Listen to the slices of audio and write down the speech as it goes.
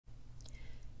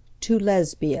To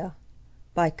Lesbia,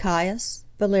 by Caius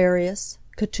Valerius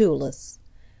Catullus.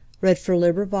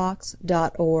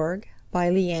 LibriVox.org.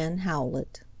 By Leanne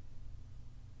Howlett.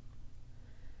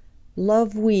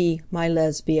 Love we, my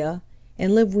Lesbia,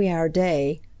 and live we our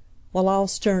day, While all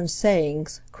stern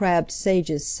sayings, crabbed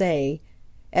sages say,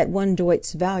 At one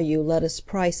doit's value let us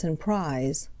price and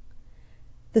prize.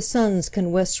 The suns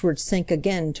can westward sink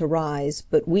again to rise,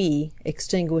 But we,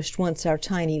 extinguished once our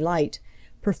tiny light,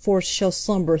 Perforce shall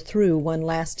slumber through one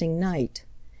lasting night.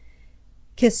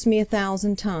 Kiss me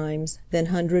 1,000 times, then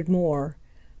 100 more,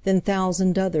 Then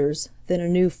 1,000 others, then a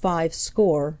new 5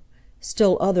 score,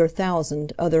 Still other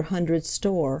 1,000 other 100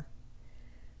 store.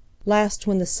 Last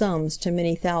when the sums to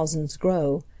many thousands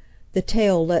grow, The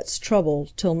tale lets trouble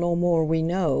till no more we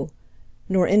know,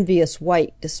 Nor envious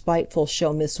wight despiteful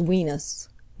shall misween us,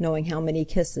 Knowing how many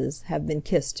kisses have been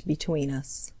kissed between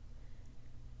us.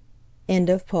 End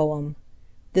of poem.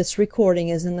 This recording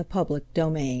is in the public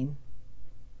domain.